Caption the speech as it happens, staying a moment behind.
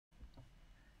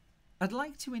I'd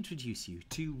like to introduce you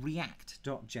to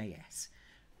React.js.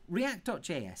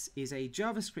 React.js is a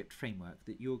JavaScript framework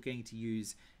that you're going to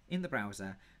use in the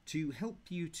browser to help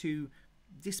you to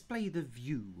display the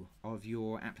view of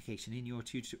your application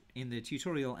in the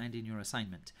tutorial and in your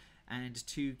assignment, and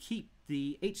to keep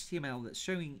the HTML that's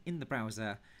showing in the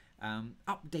browser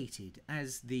updated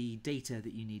as the data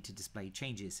that you need to display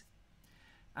changes.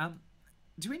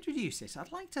 To introduce it,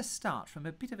 I'd like to start from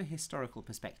a bit of a historical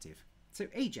perspective. So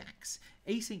AJAX,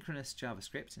 asynchronous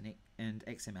JavaScript, and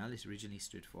XML it originally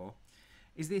stood for,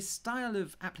 is this style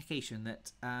of application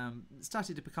that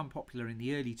started to become popular in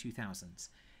the early 2000s.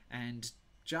 And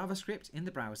JavaScript in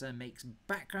the browser makes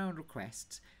background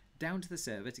requests down to the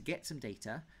server to get some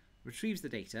data, retrieves the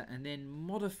data, and then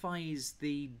modifies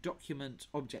the document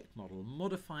object model,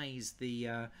 modifies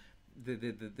the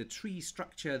tree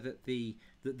structure that the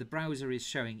browser is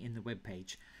showing in the web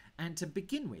page. And to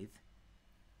begin with,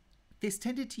 this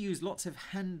tended to use lots of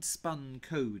hand-spun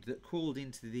code that called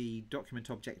into the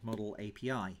document object model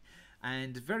API,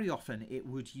 and very often it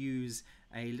would use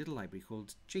a little library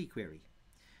called jQuery.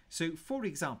 So, for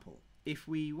example, if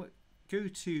we go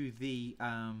to the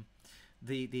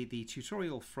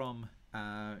tutorial from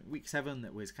week 7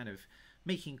 that was kind of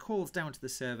making calls down to the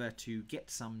server to get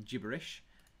some gibberish,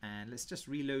 and let's just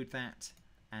reload that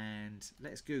and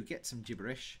let's go get some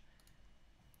gibberish.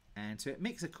 And so it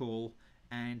makes a call,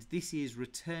 and this is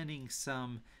returning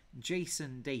some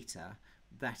JSON data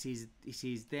that it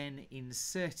is then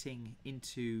inserting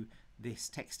into this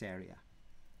text area.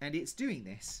 And it's doing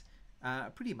this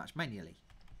pretty much manually.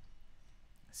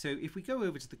 So if we go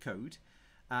over to the code,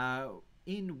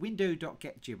 in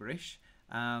window.getGibberish,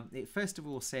 it first of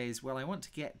all says, well, I want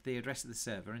to get the address of the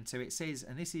server, and so it says,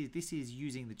 and this is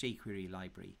using the jQuery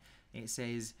library. It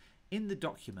says, in the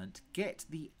document, get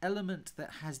the element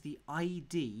that has the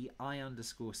ID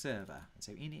I_server.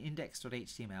 So in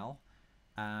index.html,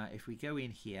 if we go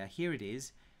in here, here it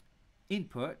is.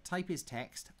 Input, type is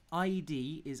text,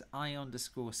 ID is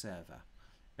I_server.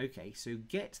 Okay, so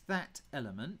get that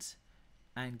element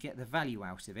and get the value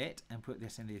out of it and put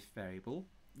this in this variable.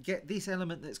 Get this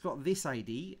element that's got this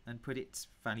ID and put its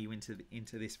value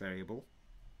into this variable.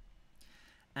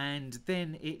 And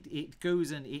then it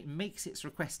goes and it makes its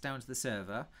request down to the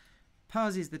server,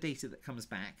 parses the data that comes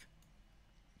back,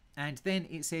 and then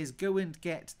it says go and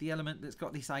get the element that's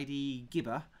got this ID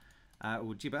gibber,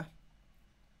 or gibber,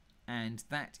 and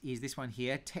that is this one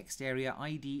here, text area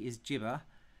ID is gibber,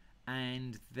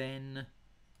 and then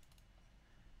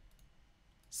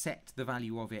set the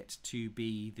value of it to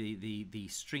be the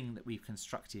string that we've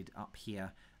constructed up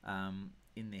here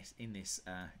in this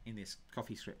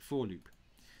CoffeeScript for loop.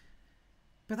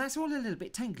 But that's all a little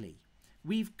bit tangly.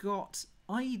 We've got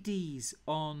IDs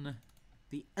on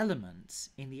the elements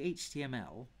in the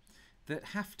HTML that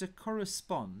have to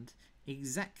correspond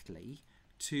exactly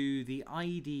to the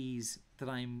IDs that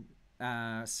I'm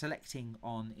selecting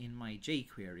on in my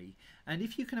jQuery. And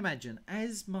if you can imagine,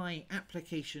 as my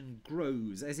application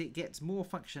grows, as it gets more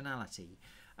functionality,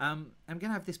 I'm going to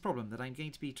have this problem that I'm going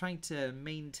to be trying to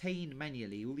maintain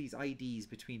manually all these IDs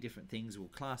between different things, or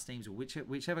class names, or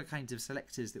whichever kinds of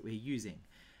selectors that we're using,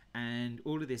 and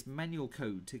all of this manual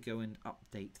code to go and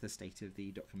update the state of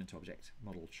the document object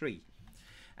model tree.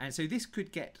 And so this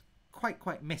could get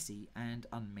quite messy and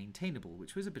unmaintainable,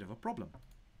 which was a bit of a problem.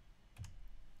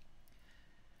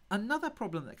 Another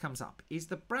problem that comes up is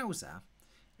the browser.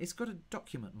 It's got a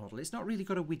document model. It's not really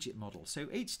got a widget model. So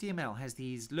HTML has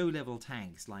these low-level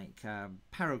tags like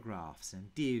paragraphs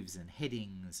and divs and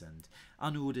headings and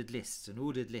unordered lists and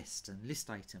ordered lists and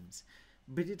list items.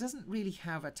 But it doesn't really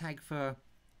have a tag for,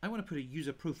 I want to put a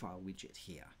user profile widget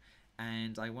here,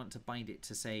 and I want to bind it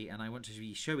to say, and I want to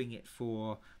be showing it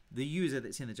for the user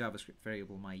that's in the JavaScript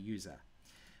variable my user.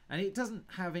 And it doesn't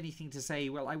have anything to say,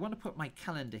 well, I want to put my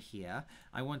calendar here.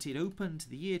 I want it open to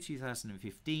the year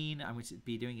 2015. I want it to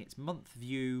be doing its month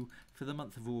view for the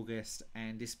month of August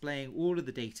and displaying all of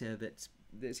the data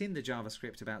that's in the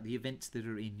JavaScript about the events that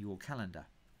are in your calendar.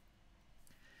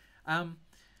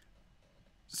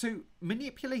 So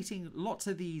manipulating lots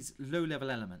of these low-level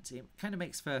elements, it kind of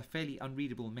makes for fairly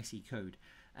unreadable, messy code.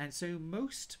 And so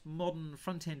most modern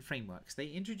front-end frameworks, they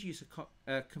introduce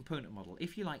a component model.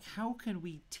 If you like, how can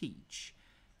we teach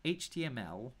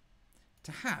HTML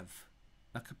to have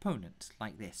a component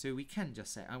like this? So we can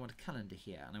just say, I want a calendar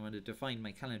here, and I want to define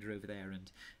my calendar over there,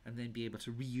 and then be able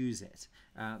to reuse it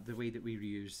the way that we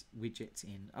reuse widgets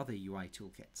in other UI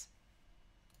toolkits.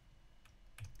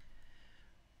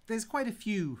 There's quite a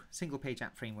few single-page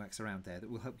app frameworks around there that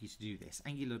will help you to do this.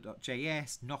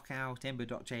 Angular.js, Knockout,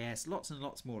 Ember.js, lots and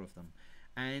lots more of them,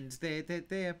 and they're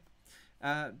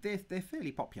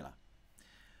fairly popular.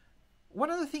 One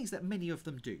of the things that many of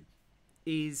them do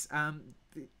is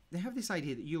they have this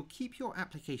idea that you'll keep your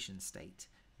application state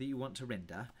that you want to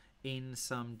render in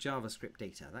some JavaScript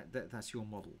data. That's your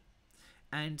model.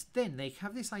 And then they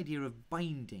have this idea of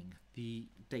binding the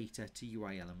data to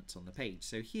UI elements on the page.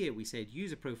 So here we said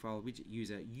user profile, widget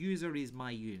user, user is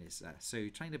my user. So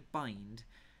trying to bind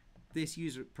this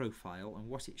user profile and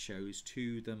what it shows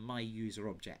to the my user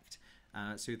object.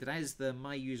 So that as the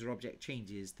my user object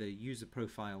changes, the user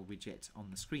profile widget on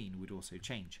the screen would also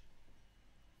change.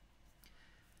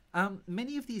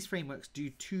 Many of these frameworks do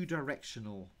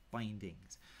two-directional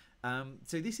bindings.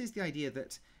 So this is the idea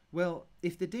that, well,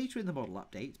 if the data in the model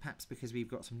updates, perhaps because we've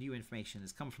got some new information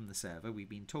that's come from the server, we've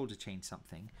been told to change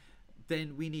something,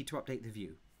 then we need to update the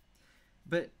view.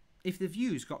 But if the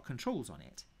view's got controls on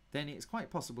it, then it's quite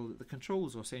possible that the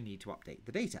controls also need to update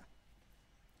the data.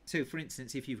 So for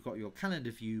instance, if you've got your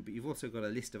calendar view, but you've also got a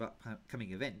list of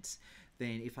upcoming events,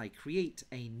 then if I create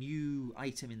a new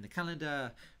item in the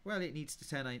calendar, well, it needs to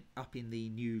turn up in the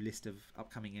new list of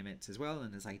upcoming events as well.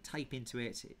 And as I type into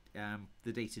it,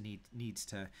 the data needs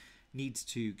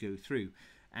to go through.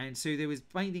 And so there was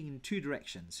binding in two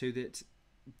directions, so that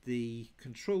the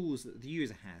controls that the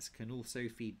user has can also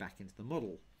feed back into the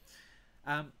model.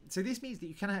 So this means that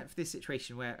you can have this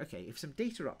situation where, okay, if some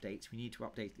data updates, we need to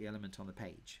update the element on the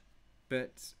page.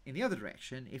 But in the other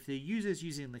direction, if the user's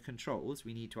using the controls,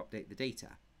 we need to update the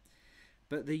data.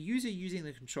 But the user using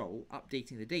the control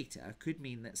updating the data could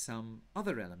mean that some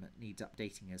other element needs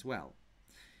updating as well.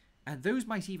 And those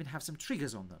might even have some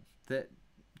triggers on them that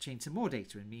change some more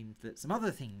data and mean that some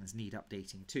other things need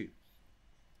updating too.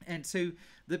 And so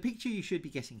the picture you should be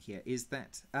getting here is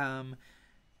that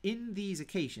in these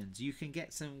occasions, you can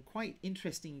get some quite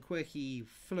interesting, quirky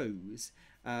flows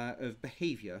of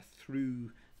behavior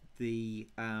through the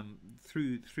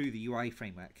UI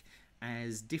framework,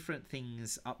 as different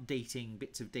things updating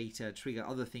bits of data trigger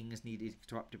other things needed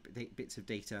to update bits of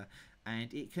data,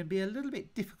 and it can be a little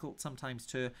bit difficult sometimes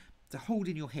to hold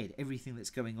in your head everything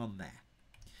that's going on there.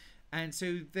 And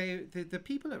so the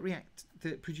people at React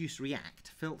that produce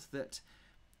React felt that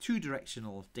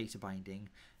two-directional data binding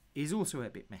is also a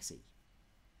bit messy.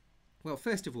 Well,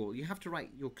 first of all, you have to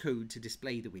write your code to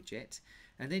display the widget,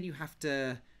 and then you have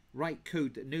to write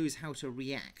code that knows how to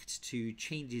react to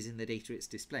changes in the data it's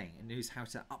displaying and knows how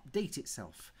to update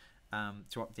itself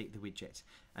to update the widget.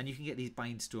 And you can get these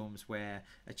bind storms where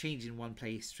a change in one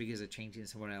place triggers a change in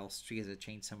somewhere else, triggers a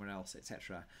change somewhere else,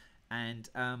 etc. And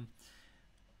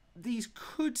these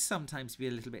could sometimes be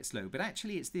a little bit slow, but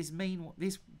actually it's this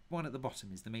one at the bottom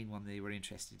is the main one they were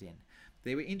interested in.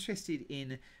 They were interested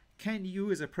in, can you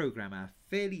as a programmer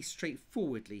fairly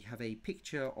straightforwardly have a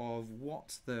picture of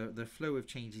what the flow of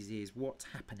changes is, what's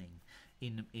happening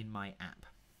in my app,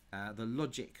 the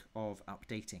logic of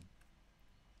updating.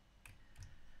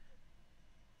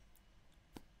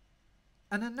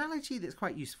 An analogy that's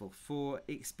quite useful for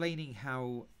explaining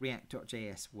how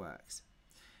React.js works.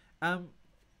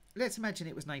 Let's imagine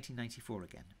it was 1994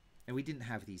 again, and we didn't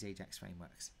have these Ajax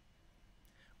frameworks.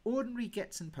 Ordinary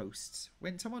gets and posts,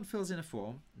 when someone fills in a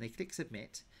form, they click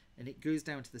submit, and it goes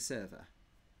down to the server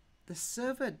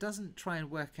doesn't try and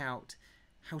work out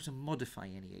how to modify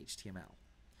any HTML.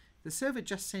 The server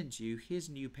just sends you, here's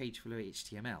a new page full of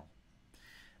HTML.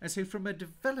 And so from a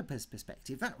developer's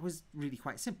perspective, that was really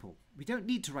quite simple. We don't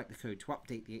need to write the code to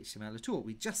update the HTML at all.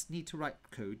 We just need to write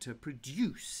code to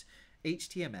produce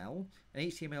HTML, an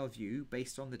HTML view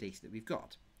based on the data that we've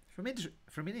got.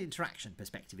 From an interaction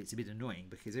perspective, it's a bit annoying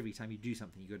because every time you do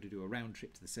something, you've got to do a round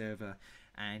trip to the server,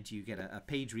 and you get a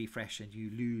page refresh, and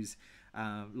you lose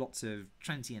lots of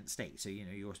transient state. So you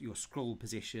know your scroll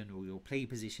position or your play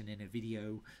position in a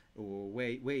video, or where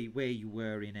you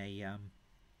were in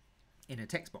a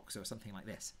text box or something like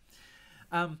this.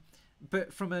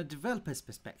 But from a developer's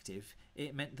perspective,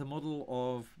 it meant the model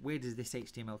of where does this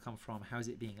HTML come from, how is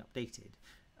it being updated,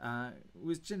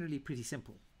 was generally pretty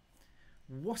simple.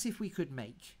 What if we could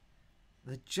make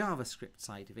the JavaScript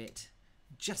side of it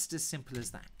just as simple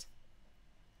as that?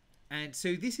 And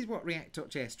so this is what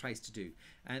React.js tries to do.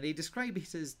 And they describe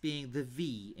it as being the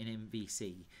V in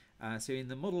MVC. So in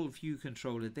the model view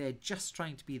controller, they're just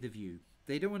trying to be the view.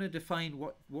 They don't want to define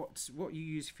what you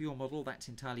use for your model. That's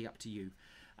entirely up to you.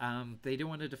 They don't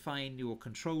want to define your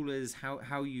controllers,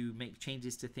 how you make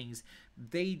changes to things.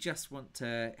 They just want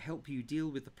to help you deal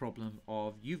with the problem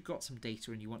of you've got some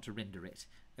data and you want to render it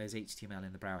as HTML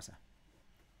in the browser.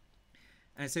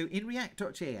 And so in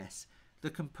React.js, the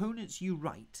components you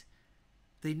write,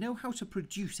 they know how to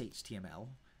produce HTML,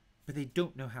 but they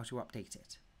don't know how to update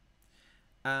it.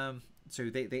 So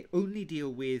they only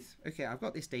deal with, okay, I've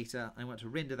got this data, I want to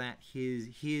render that,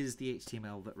 here's the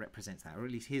HTML that represents that, or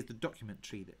at least here's the document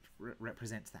tree that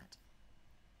represents that.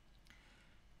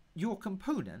 Your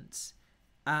components,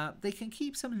 they can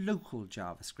keep some local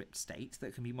JavaScript state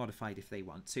that can be modified if they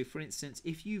want. So for instance,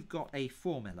 if you've got a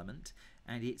form element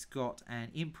and it's got an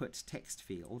input text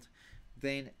field,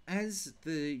 then as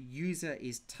the user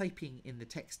is typing in the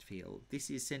text field, this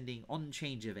is sending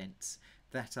on-change events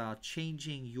that are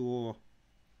changing your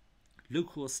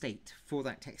local state for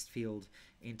that text field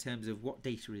in terms of what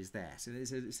data is there. So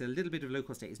it's a little bit of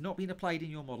local state. It's not been applied in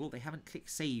your model. They haven't clicked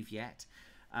save yet.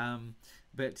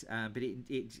 But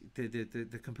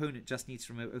the component just needs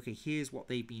to remember, okay, here's what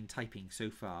they've been typing so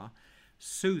far,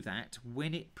 so that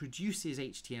when it produces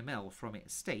HTML from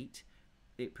its state,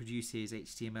 it produces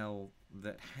HTML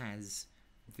that has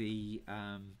the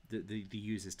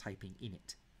user's typing in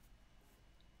it.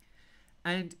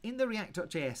 And in the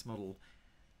React.js model,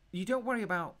 you don't worry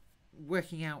about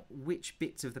working out which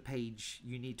bits of the page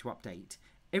you need to update.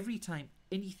 Every time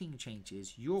anything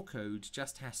changes, your code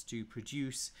just has to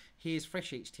produce, here's fresh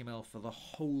HTML for the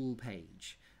whole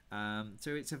page.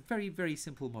 So it's a very, very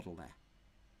simple model there.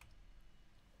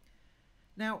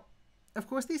 Now, of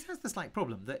course, this has the slight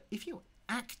problem that if you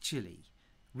actually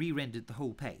re-rendered the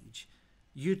whole page,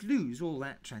 you'd lose all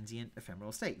that transient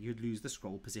ephemeral state. You'd lose the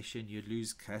scroll position, you'd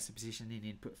lose cursor position in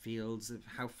input fields, of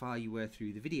how far you were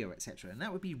through the video, etc. And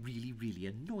that would be really, really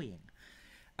annoying.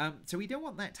 So we don't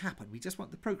want that to happen. We just want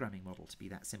the programming model to be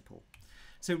that simple.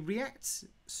 So React's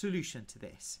solution to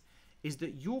this is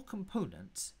that your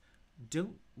components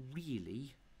don't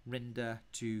really render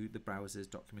to the browser's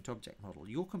document object model.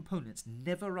 Your components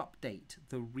never update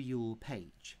the real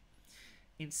page.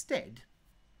 Instead,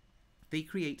 they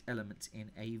create elements in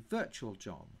a virtual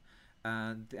DOM.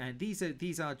 And these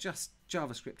are just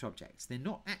JavaScript objects. They're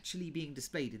not actually being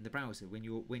displayed in the browser when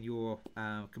your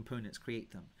components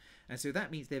create them. And so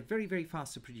that means they're very, very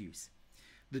fast to produce.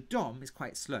 The DOM is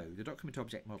quite slow, the document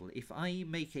object model. If I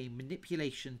make a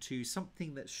manipulation to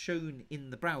something that's shown in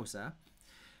the browser,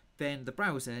 then the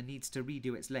browser needs to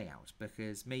redo its layout,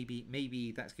 because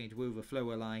maybe that's going to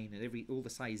overflow a line and all the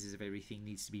sizes of everything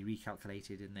needs to be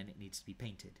recalculated, and then it needs to be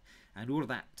painted. And all of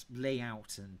that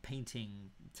layout and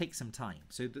painting takes some time.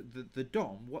 So the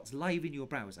DOM, what's live in your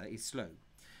browser, is slow.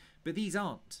 But these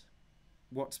aren't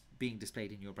what's being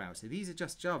displayed in your browser. These are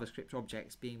just JavaScript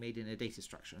objects being made in a data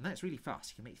structure, and that's really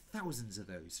fast. You can make thousands of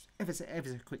those ever so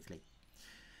quickly.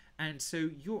 And so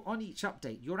on each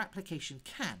update, your application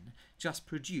can just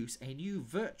produce a new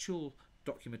virtual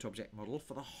document object model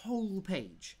for the whole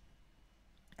page.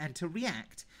 And to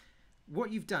React,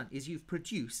 what you've done is you've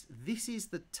produced, this is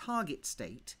the target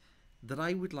state that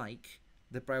I would like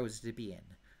the browser to be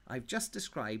in. I've just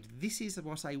described, this is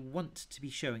what I want to be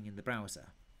showing in the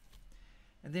browser.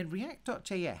 And then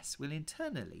React.js will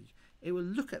internally, it will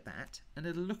look at that, and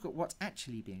it'll look at what's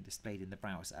actually being displayed in the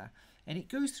browser, and it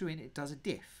goes through and it does a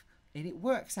diff, and it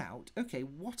works out, okay,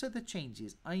 what are the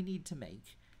changes I need to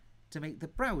make the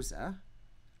browser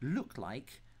look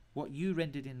like what you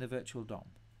rendered in the virtual DOM.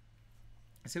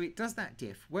 So it does that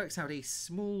diff, works out a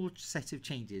small set of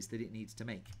changes that it needs to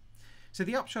make. So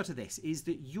the upshot of this is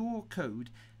that your code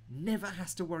never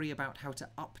has to worry about how to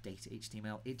update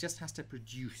HTML. It just has to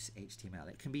produce HTML.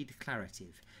 It can be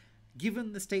declarative.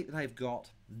 Given the state that I've got,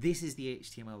 this is the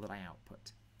HTML that I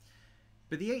output.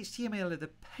 But the HTML of the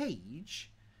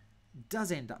page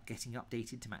does end up getting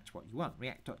updated to match what you want.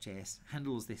 React.js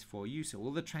handles this for you, so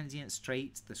all the transient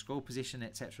straits, the scroll position,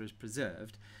 etc. is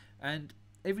preserved, and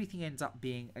everything ends up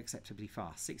being acceptably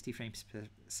fast, 60 frames per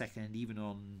second, even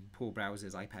on poor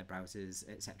browsers, iPad browsers,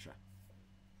 etc.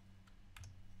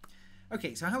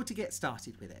 Okay, so how to get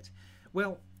started with it?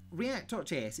 Well,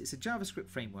 React.js is a JavaScript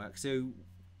framework, so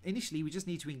initially we just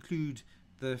need to include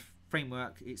the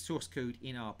framework, its source code,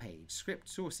 in our page. Script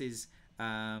sources,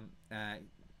 and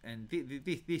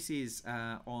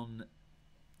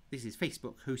this is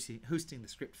Facebook hosting the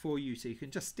script for you, so you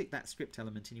can just stick that script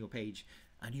element in your page,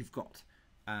 and you've got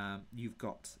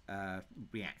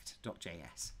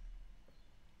React.js.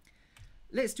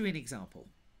 Let's do an example.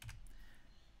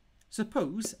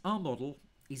 Suppose our model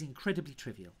is incredibly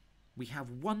trivial. We have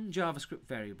one JavaScript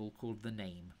variable called the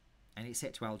name, and it's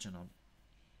set to Algernon.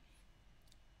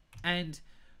 And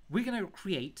we're going to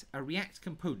create a React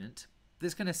component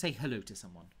that's going to say hello to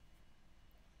someone.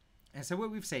 And so what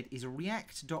we've said is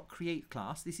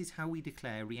React.createClass. This is how we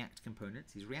declare React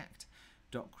components, is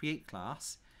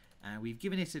React.createClass. And we've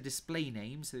given it a display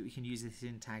name so that we can use this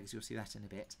in tags. You'll see that in a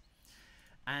bit.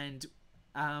 And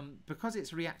because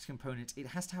it's a React component, it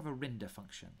has to have a render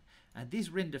function. And this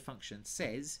render function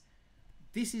says,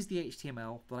 this is the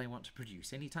HTML that I want to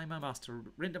produce. Anytime I'm asked to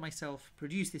render myself,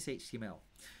 produce this HTML.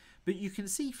 But you can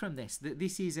see from this that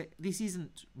this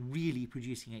isn't really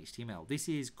producing HTML. This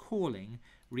is calling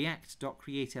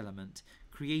React.createElement,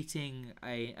 creating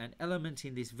an element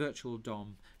in this virtual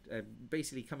DOM,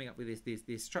 basically coming up with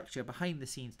this structure behind the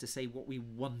scenes to say what we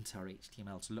want our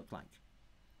HTML to look like.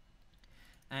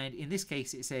 And in this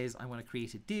case, it says I want to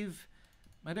create a div.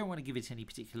 I don't want to give it any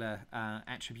particular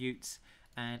attributes,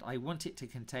 and I want it to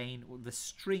contain the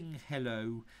string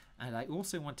hello, and I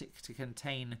also want it to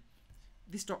contain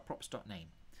this .props.name.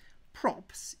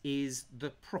 Props is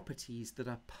the properties that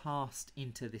are passed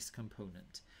into this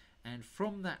component, and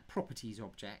from that properties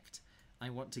object I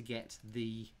want to get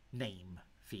the name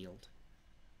field.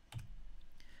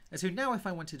 And so now if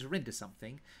I wanted to render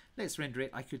something, let's render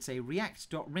it. I could say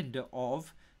react.render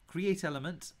of create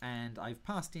element, and I've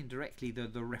passed in directly the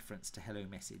reference to hello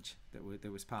message that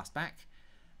was passed back,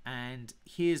 and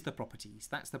here's the properties.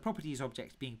 That's the properties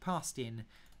object being passed in,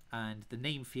 and the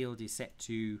name field is set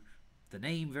to the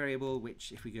name variable,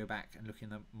 which if we go back and look in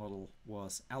the model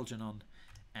was Algernon.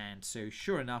 And so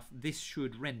sure enough, this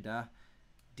should render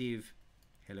div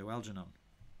hello Algernon.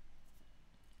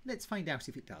 Let's find out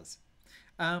if it does.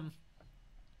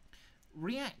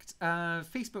 React,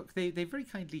 Facebook, they very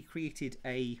kindly created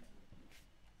an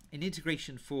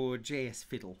integration for JS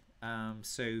Fiddle.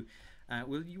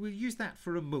 We'll use that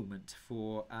for a moment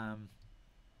for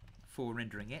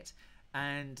rendering it.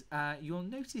 And you'll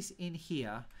notice in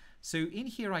here, so in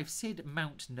here I've said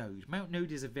mount node. Mount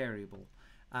node is a variable.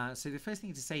 So the first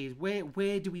thing to say is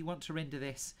where do we want to render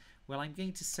this? Well, I'm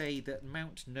going to say that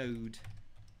mount node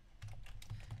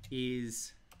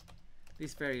is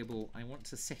this variable. I want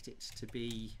to set it to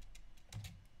be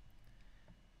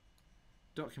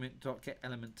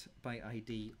document.getElement by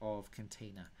ID of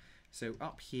container. So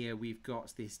up here we've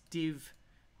got this div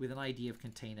with an ID of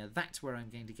container. That's where I'm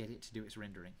going to get it to do its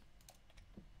rendering.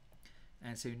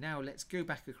 And so now let's go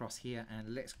back across here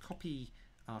and let's copy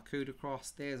our code across.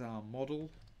 There's our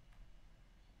model.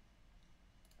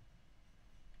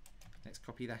 Let's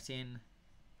copy that in.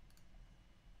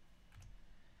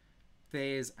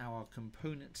 There's our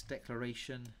component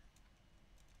declaration.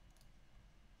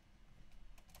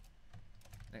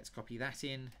 Let's copy that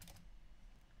in.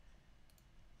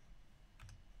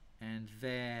 And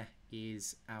there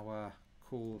is our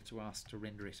call to ask to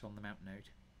render it on the mount node.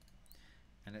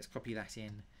 And let's copy that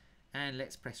in, and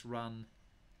let's press run,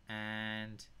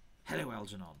 and hello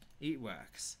Algernon, it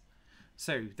works.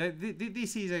 So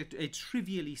this is a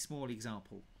trivially small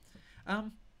example.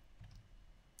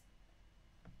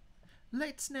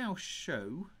 Let's now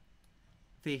show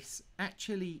this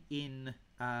actually in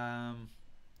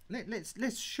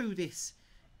let's show this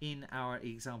in our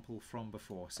example from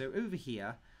before. So over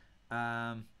here,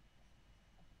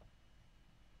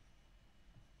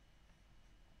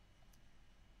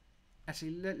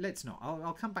 actually, let's not.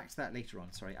 I'll come back to that later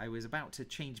on. Sorry, I was about to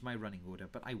change my running order,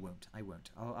 but I won't.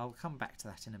 I'll come back to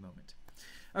that in a moment.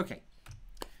 Okay.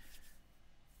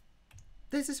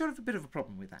 There's a sort of a bit of a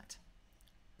problem with that.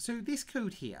 So this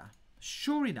code here,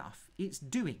 sure enough, it's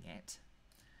doing it.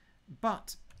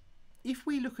 But if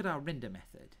we look at our render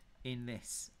method in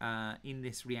this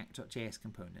React.js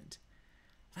component,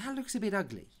 that looks a bit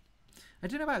ugly. I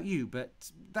don't know about you,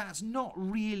 but that's not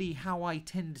really how I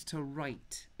tend to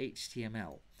write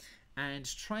HTML. And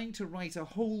trying to write a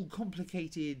whole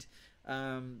complicated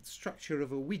structure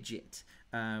of a widget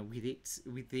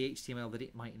with the HTML that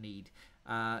it might need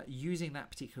using that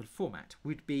particular format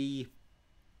would be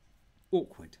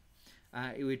awkward.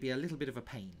 It would be a little bit of a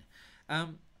pain.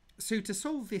 So to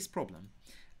solve this problem,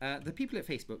 the people at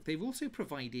Facebook, they've also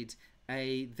provided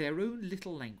their own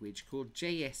little language called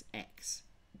JSX.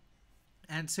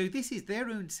 And so this is their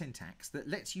own syntax that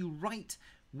lets you write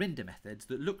render methods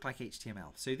that look like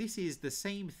HTML. So this is the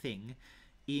same thing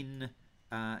in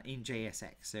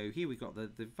JSX. So here we've got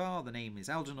the var, the name is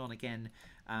Algernon again,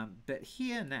 but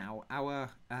here now our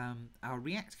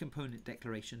React component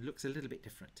declaration looks a little bit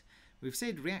different. We've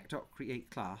said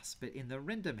React.createClass, but in the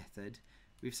render method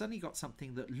we've suddenly got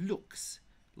something that looks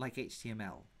like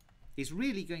HTML. It's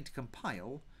really going to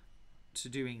compile to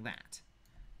doing that,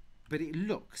 but it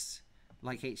looks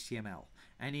like HTML.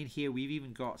 And in here we've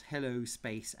even got hello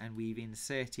space, and we've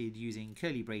inserted using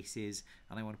curly braces,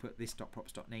 and I want to put this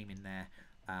 .props.name in there,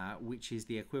 which is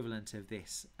the equivalent of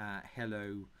this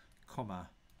hello comma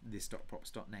this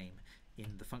 .props.name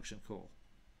in the function call.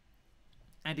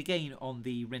 And again on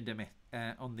the render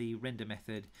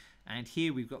method, and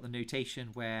here we've got the notation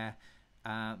where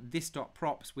this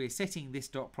 .props, we're setting this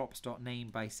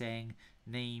 .props.name by saying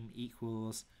name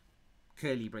equals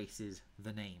curly braces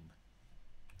the name.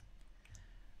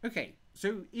 Okay,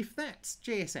 so if that's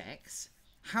JSX,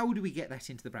 how do we get that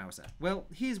into the browser? Well,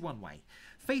 here's one way.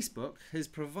 Facebook has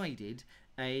provided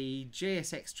a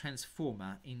JSX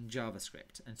transformer in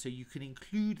JavaScript, and so you can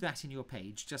include that in your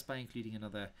page just by including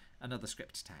another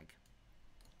script tag.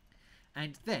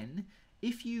 And then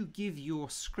if you give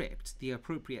your script the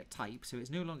appropriate type, so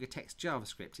it's no longer text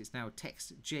JavaScript, it's now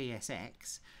text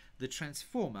JSX, the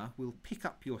transformer will pick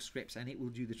up your script and it will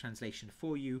do the translation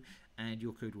for you and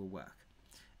your code will work.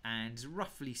 And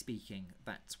roughly speaking,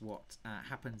 that's what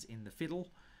happens in the fiddle,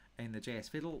 in the JS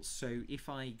fiddle. So if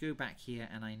I go back here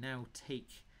and I now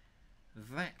take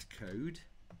that code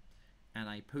and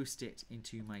I post it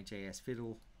into my JS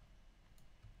fiddle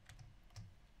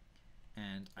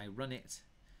and I run it,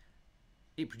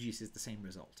 it produces the same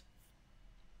result.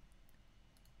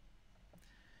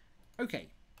 Okay,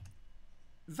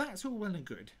 that's all well and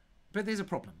good, but there's a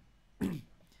problem.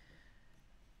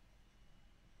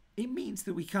 It means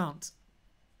that we can't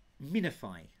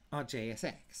minify our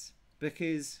JSX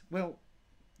because, well,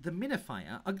 the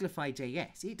minifier,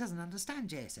 uglify.js, it doesn't understand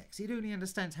JSX. It only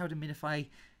understands how to minify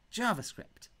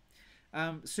JavaScript.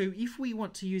 So if we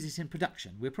want to use it in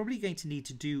production, we're probably going to need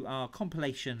to do our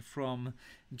compilation from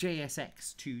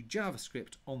JSX to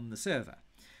JavaScript on the server.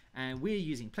 And we're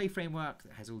using Play Framework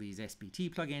that has all these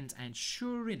SBT plugins, and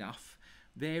sure enough,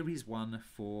 there is one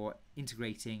for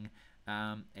integrating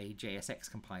a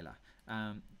JSX compiler.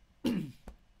 In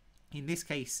this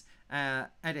case, add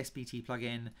SBT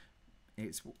plugin.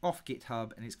 It's off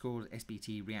GitHub and it's called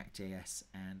SBT React.js,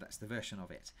 and that's the version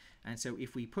of it. And so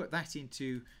if we put that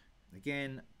into,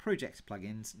 again, project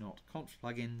plugins, not conf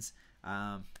plugins,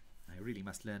 I really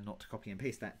must learn not to copy and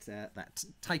paste that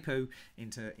typo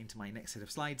into my next set of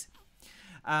slides.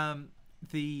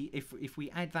 If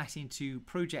we add that into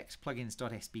project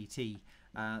plugins.sbt,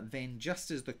 then just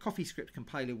as the CoffeeScript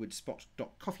compiler would spot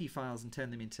 .coffee files and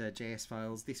turn them into JS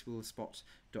files, this will spot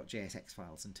 .jsx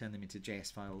files and turn them into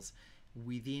JS files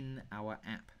within our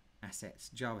app assets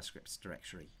JavaScript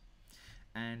directory.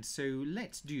 And so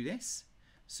let's do this.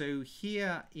 So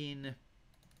here in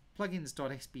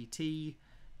plugins.sbt,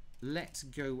 let's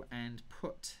go and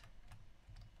put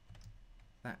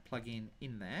that plugin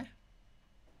in there.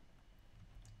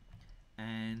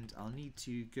 And I'll need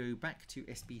to go back to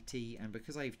SBT, and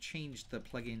because I've changed the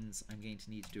plugins, I'm going to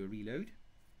need to do a reload.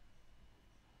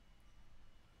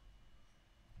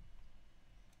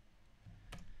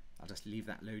 I'll just leave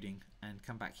that loading and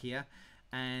come back here.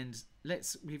 And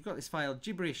we've got this file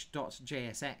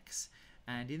gibberish.jsx,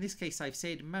 and in this case I've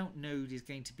said mount node is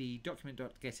going to be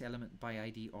document.getElement by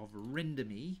ID of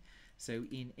renderme. So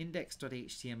in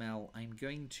index.html I'm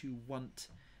going to want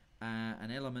an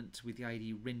element with the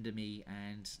ID renderme,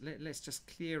 and let's just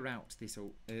clear out this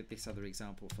other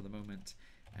example for the moment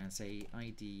and say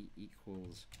ID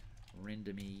equals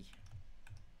renderme,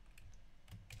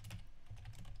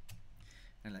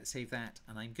 and let's save that.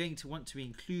 And I'm going to want to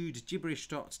include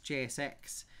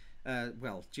gibberish.jsx,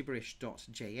 well,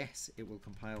 gibberish.js it will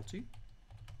compile to,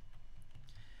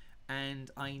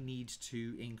 and I need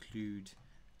to include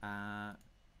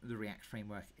the React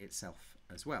framework itself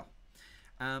as well.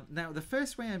 Now, the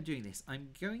first way I'm doing this, I'm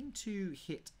going to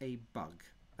hit a bug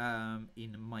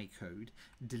in my code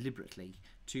deliberately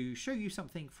to show you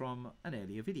something from an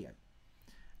earlier video.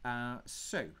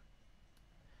 So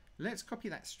let's copy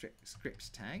that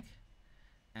script tag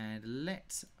and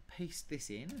let's paste this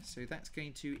in. So that's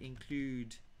going to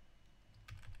include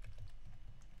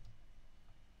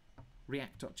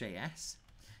React.js.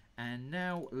 And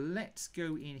now let's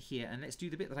go in here and let's do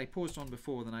the bit that I paused on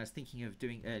before that I was thinking of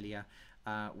doing earlier,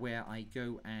 where I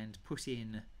go and put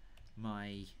in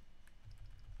my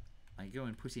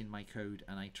code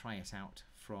and I try it out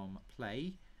from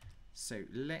play. So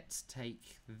let's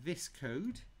take this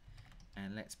code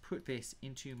and let's put this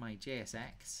into my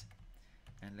JSX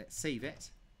and let's save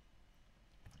it.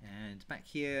 And back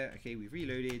here, okay, we've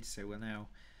reloaded, so we'll now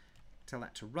tell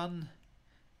that to run.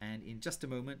 And in just a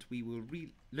moment we will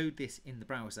reload this in the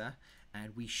browser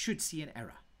and we should see an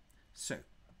error. So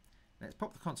let's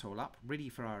pop the console up, ready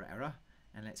for our error,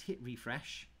 and let's hit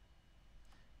refresh.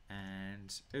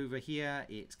 And over here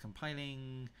it's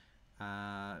compiling,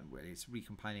 well, it's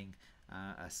recompiling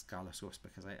a Scala source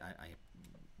because I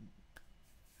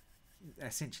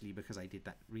essentially because I did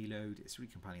that reload, it's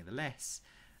recompiling the less.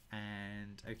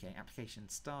 And okay, application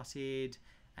started,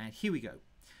 and here we go.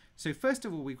 So first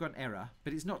of all, we've got an error,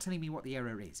 but it's not telling me what the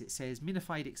error is. It says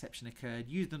minified exception occurred,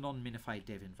 use the non-minified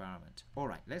dev environment. All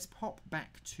right, let's pop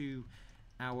back to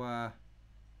our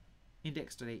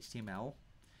index.html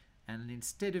and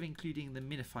instead of including the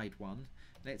minified one,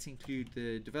 let's include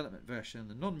the development version,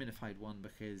 the non-minified one,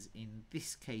 because in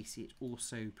this case it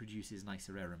also produces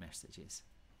nicer error messages.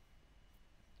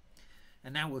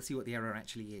 And now we'll see what the error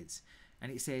actually is.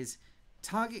 And it says,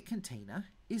 target container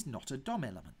is not a DOM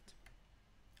element.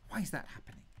 Why is that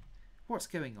happening? What's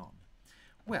going on?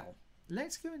 Well,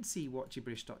 let's go and see what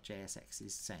gibberish.jsx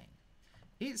is saying.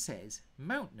 It says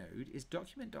mount node is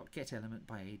document.getElement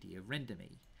by ID of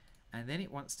renderMe, and then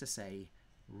it wants to say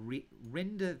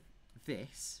render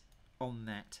this on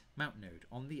that mount node,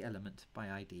 on the element by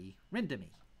ID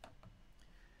renderMe.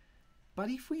 But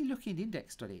if we look in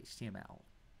index.html,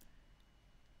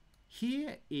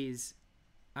 here is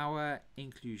our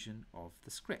inclusion of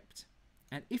the script.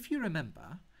 And if you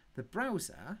remember, the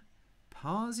browser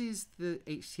parses the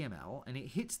HTML and it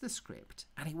hits the script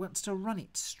and it wants to run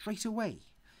it straight away.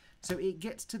 So it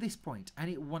gets to this point and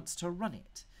it wants to run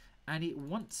it. And it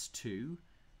wants to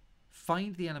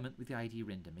find the element with the ID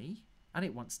renderMe, and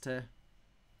it wants to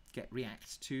get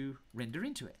React to render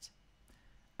into it.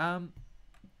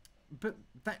 But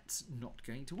that's not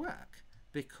going to work,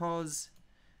 because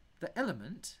the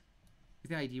element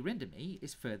with the ID renderMe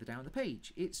is further down the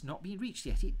page. It's not been reached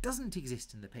yet. It doesn't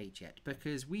exist in the page yet,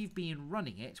 because we've been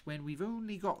running it when we've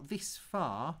only got this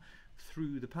far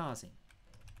through the parsing.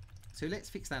 So let's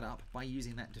fix that up by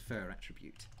using that defer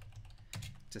attribute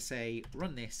to say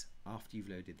run this after you've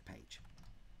loaded the page.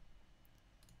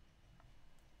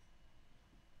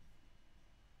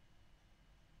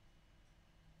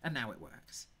 And now it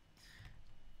works.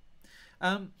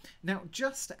 Now,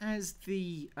 just as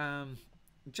the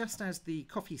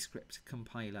CoffeeScript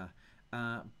compiler,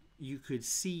 you could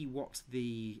see what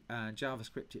the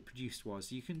JavaScript it produced was.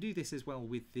 You can do this as well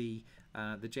with the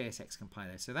JSX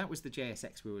compiler. So that was the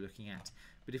JSX we were looking at.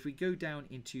 But if we go down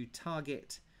into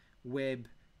target web,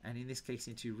 and in this case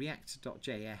into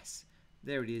React.js,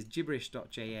 there it is,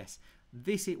 gibberish.js.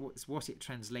 This is what it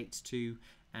translates to.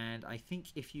 And I think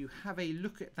if you have a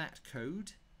look at that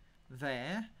code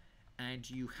there, and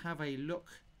you have a look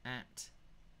at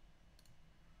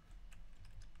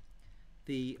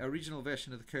the original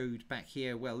version of the code back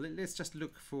here, well, let's just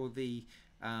look for the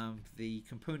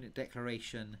component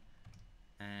declaration,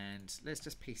 and let's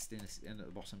just paste this in at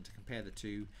the bottom to compare the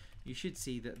two. You should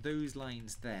see that those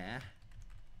lines there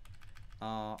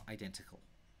are identical.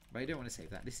 But I don't want to save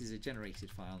that. This is a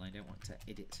generated file, and I don't want to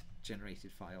edit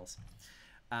generated files.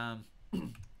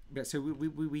 But so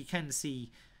we can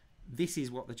see this is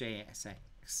what the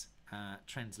JSX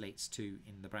translates to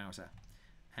in the browser.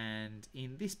 And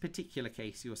in this particular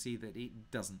case, you'll see that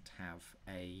it doesn't have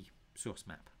a source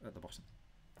map at the bottom.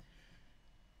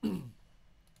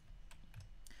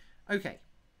 Okay,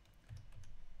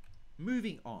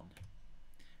 moving on.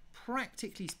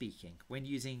 Practically speaking, when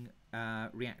using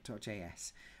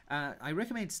React.js, I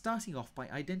recommend starting off by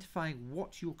identifying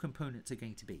what your components are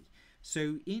going to be.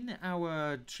 So in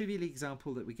our trivial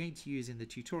example that we're going to use in the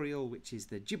tutorial, which is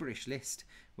the gibberish list,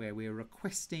 where we're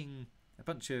requesting a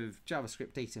bunch of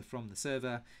JavaScript data from the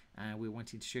server, and we're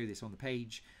wanting to show this on the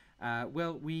page,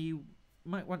 well, we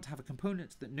might want to have a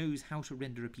component that knows how to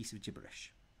render a piece of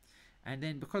gibberish. And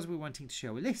then because we're wanting to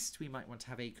show a list, we might want to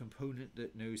have a component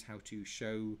that knows how to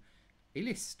show a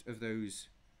list of those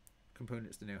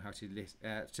components that know how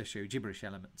to show gibberish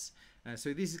elements.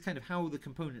 So this is kind of how the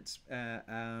components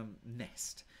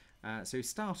nest. So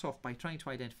start off by trying to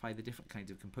identify the different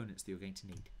kinds of components that you're going to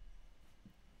need.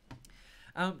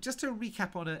 Just to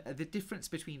recap on the difference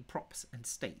between props and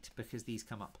state, because these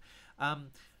come up.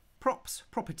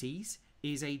 Properties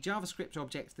is a JavaScript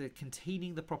object that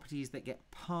containing the properties that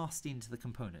get passed into the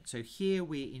component. So here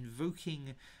we're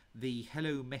invoking the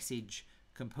hello message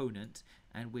component,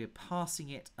 and we're passing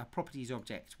it a properties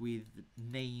object with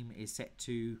name is set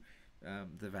to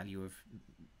the value of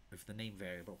the name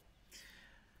variable.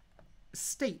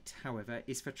 State, however,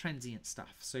 is for transient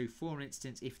stuff. So for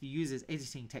instance, if the user's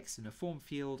editing text in a form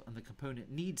field and the component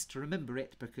needs to remember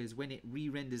it because when it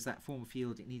re-renders that form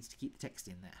field, it needs to keep the text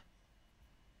in there.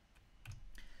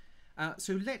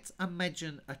 So let's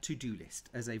imagine a to-do list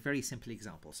as a very simple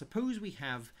example. Suppose we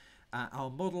have our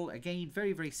model, again,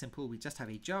 very, very simple. We just have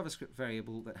a JavaScript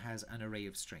variable that has an array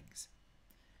of strings.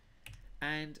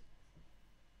 And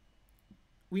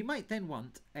we might then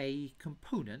want a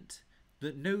component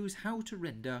that knows how to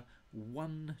render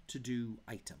one to-do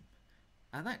item.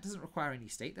 And that doesn't require any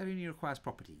state, that only requires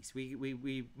properties.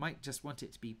 We might just want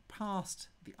it to be passed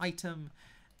the item,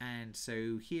 and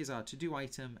so here's our to-do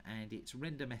item, and its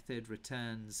render method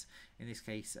returns, in this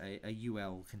case, a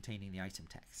UL containing the item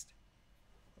text.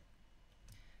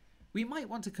 we might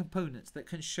want a component that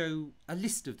can show a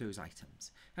list of those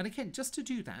items. And again, just to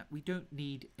do that, we don't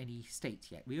need any state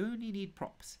yet. We only need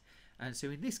props. And so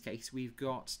in this case, we've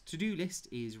got to-do list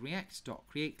is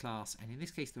react.createClass, and in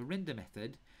this case, the render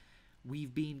method,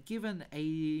 we've been given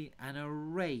an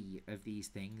array of these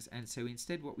things. And so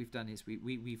instead what we've done is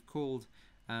we've called,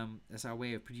 as our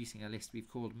way of producing a list, we've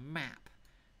called map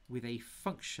with a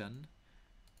function,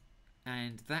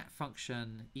 and that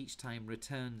function each time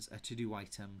returns a to-do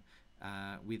item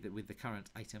with the current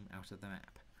item out of the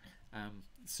map.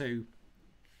 So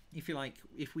if you like,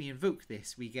 if we invoke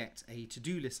this, we get a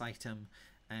to-do list item,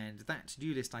 and that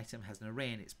to-do list item has an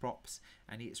array in its props,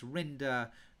 and its render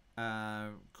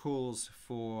calls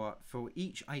for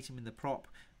each item in the prop.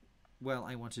 Well,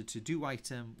 I want a to-do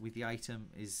item with the item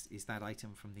is that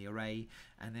item from the array,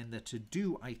 and then the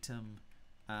to-do item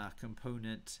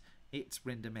component, its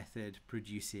render method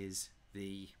produces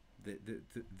the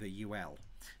UL.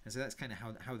 And so that's kind of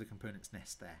how the components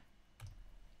nest there.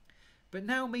 But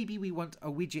now maybe we want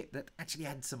a widget that actually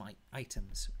adds some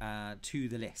items to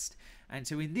the list. And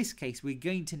so in this case, we're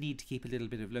going to need to keep a little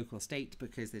bit of local state,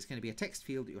 because there's going to be a text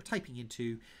field that you're typing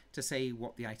into to say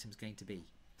what the item's going to be.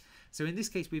 So in this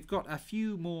case, we've got a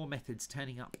few more methods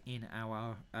turning up in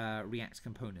our React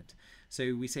component.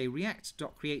 So we say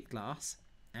react.createClass,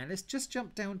 and let's just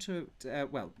jump down to,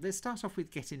 well, let's start off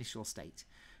with getInitialState.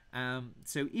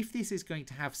 So if this is going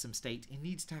to have some state, it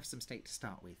needs to have some state to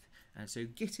start with. And so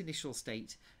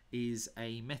getInitialState is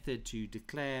a method to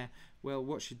declare, well,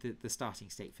 what should the starting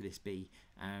state for this be?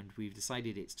 And we've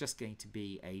decided it's just going to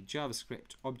be a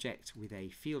JavaScript object with a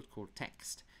field called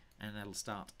text, and that'll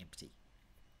start empty.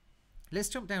 Let's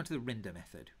jump down to the render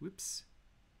method. Whoops.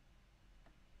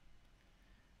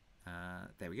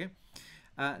 There we go.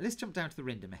 Let's jump down to the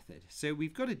render method. So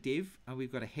we've got a div, and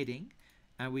we've got a heading,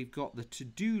 and we've got the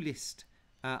to-do list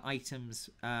items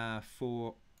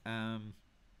for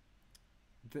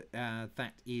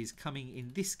that is coming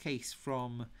in this case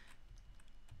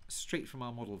straight from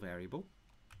our model variable.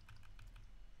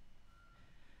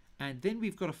 And then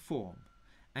we've got a form,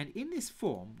 and in this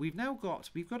form we've got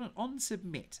an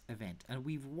onSubmit event, and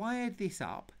we've wired this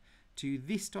up to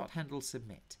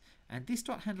this.handleSubmit. And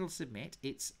this.handleSubmit,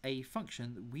 it's a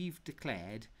function that we've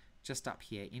declared just up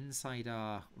here inside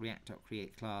our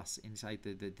React.create class, inside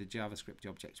the JavaScript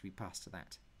object we passed to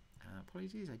that.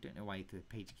 Apologies, I don't know why the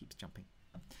page keeps jumping.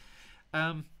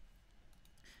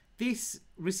 This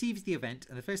receives the event,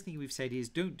 and the first thing we've said is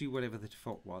don't do whatever the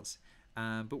default was.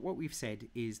 But what we've said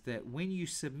is that when you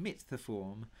submit the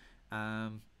form,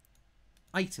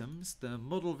 items, the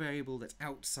model variable that's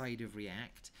outside of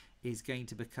React, is going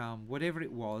to become whatever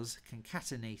it was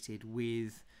concatenated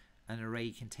with an array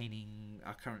containing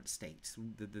our current state,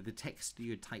 the text that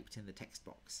you had typed in the text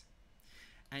box.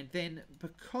 And then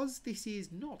because this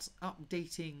is not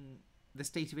updating the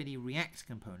state of any React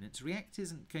components, React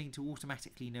isn't going to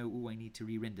automatically know, oh, I need to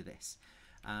re-render this,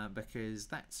 because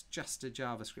that's just a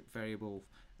JavaScript variable.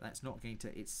 That's not going to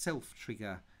itself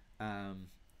trigger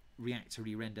React to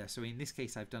re-render. So in this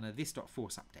case, I've done a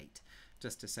this.force update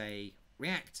just to say,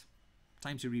 React,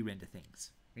 time to re-render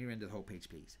things. Re-render the whole page,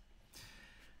 please.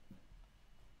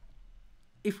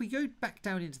 If we go back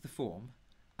down into the form,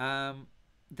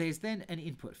 there's then an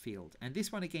input field, and this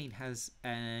one again has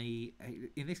in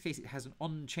this case it has an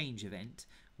onChange event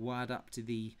wired up to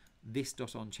the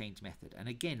this.onChange method. And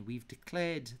again, we've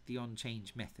declared the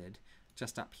onChange method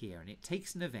just up here, and it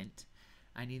takes an event,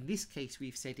 and in this case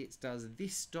we've said it does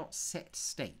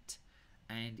this.setState,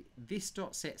 and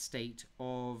this.setState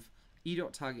of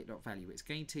e.target.value. It's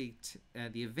going to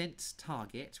the event's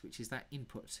target, which is that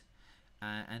input,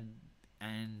 and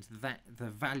that the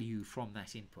value from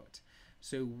that input.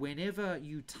 So whenever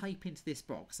you type into this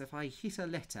box, if I hit a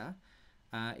letter,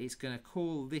 it's going to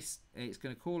call this. It's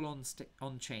going to call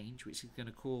onChange, which is going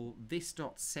to call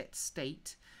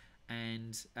this.setState,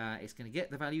 and it's going to get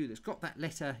the value that's got that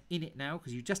letter in it now,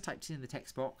 because you just typed it in the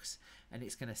text box, and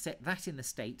it's going to set that in the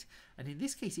state. And in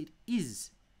this case, it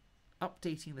is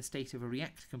updating the state of a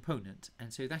React component,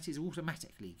 and so that is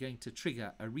automatically going to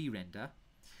trigger a re-render.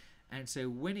 And so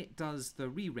when it does the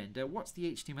re-render, what's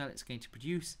the HTML it's going to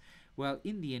produce? Well,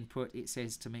 in the input it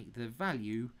says to make the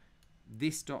value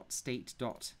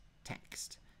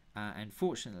this.state.text, and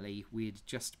fortunately we'd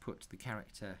just put the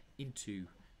character into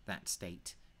that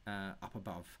state up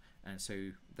above, and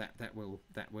so that will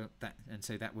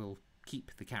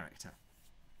keep the character.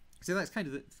 So that's kind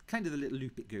of the little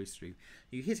loop it goes through.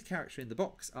 You hit a character in the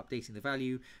box, updating the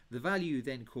value. The value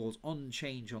then calls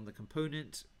onChange on the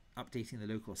component, updating the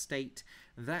local state.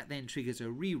 That then triggers a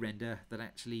re-render that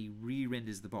actually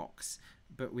re-renders the box,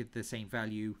 but with the same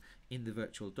value in the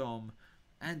virtual DOM.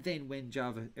 And then when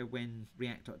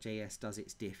React.js does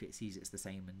its diff, it sees it's the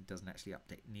same and doesn't actually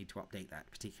need to update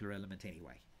that particular element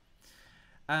anyway.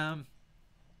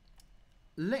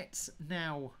 Let's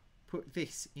now put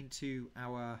this into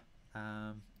our,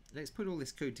 let's put all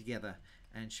this code together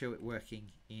and show it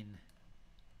working in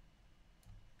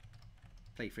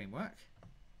Play Framework.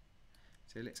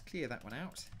 So let's clear that one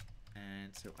out.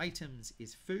 And so items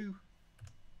is foo.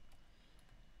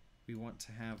 We want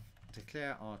to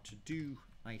declare our to-do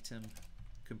item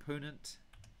component.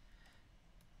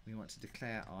 We want to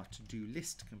declare our to-do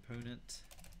list component.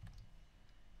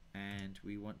 And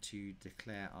we want to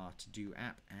declare our to-do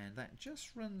app, and that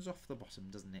just runs off the bottom,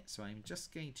 doesn't it? So I'm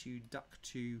just going to duck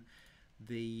to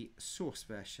the source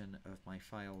version of my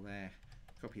file there,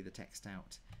 copy the text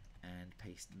out and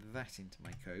paste that into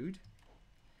my code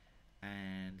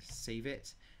and save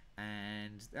it.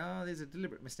 And there's a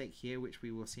deliberate mistake here, which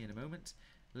we will see in a moment.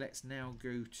 Let's now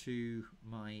go to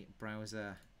my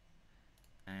browser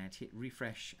and hit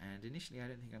refresh, and initially I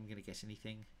don't think I'm going to get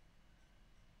anything.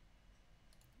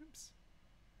 Oops.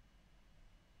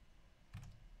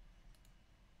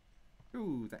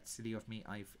 Ooh, that's silly of me.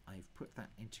 I've put that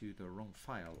into the wrong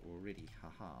file already.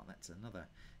 Haha, that's another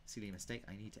silly mistake.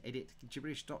 I need to edit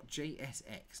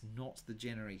gibberish.jsx, not the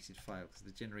generated file, because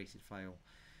the generated file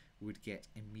would get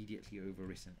immediately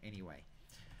overwritten anyway.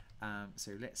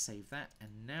 So let's save that, and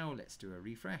now let's do a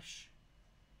refresh.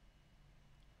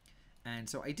 And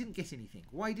so I didn't get anything.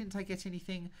 Why didn't I get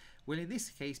anything? Well, in this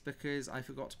case, because I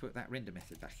forgot to put that render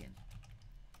method back in.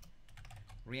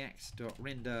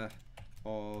 React.render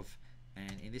of,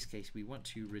 and in this case, we want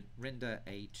to render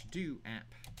a to-do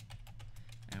app,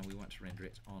 and we want to render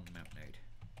it on Mount Node.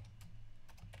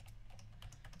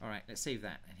 All right, let's save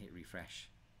that and hit refresh.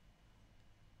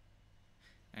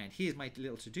 And here's my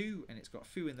little to-do, and it's got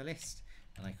foo in the list,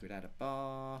 and I could add a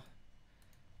bar,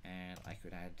 and I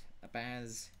could add a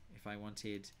baz if I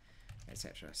wanted,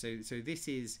 etc. So this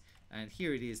is, and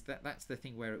here it is, that's the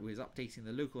thing where it was updating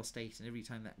the local state, and every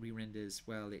time that re-renders,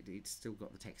 well, it's still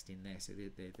got the text in there, so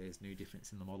there's no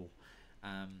difference in the model.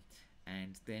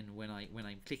 And then when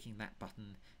I'm clicking that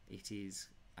button, it is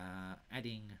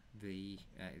adding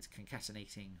it's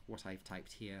concatenating what I've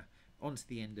typed here onto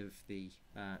the end of the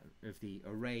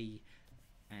array,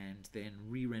 and then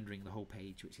re-rendering the whole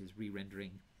page, which is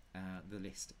re-rendering the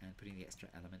list and putting the extra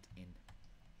element in.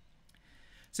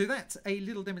 So that's a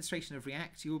little demonstration of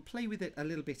React. You'll play with it a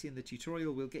little bit in the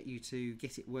tutorial. We'll get you to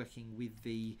get it working with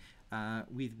the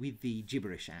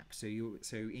gibberish app. So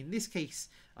in this case,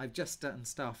 I've just done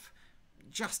stuff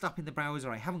just up in the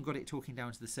browser. I haven't got it talking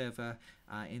down to the server.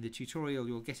 In the tutorial,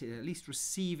 you'll get it at least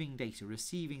receiving data,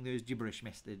 receiving those gibberish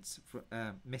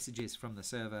messages from the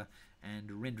server and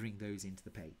rendering those into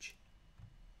the page.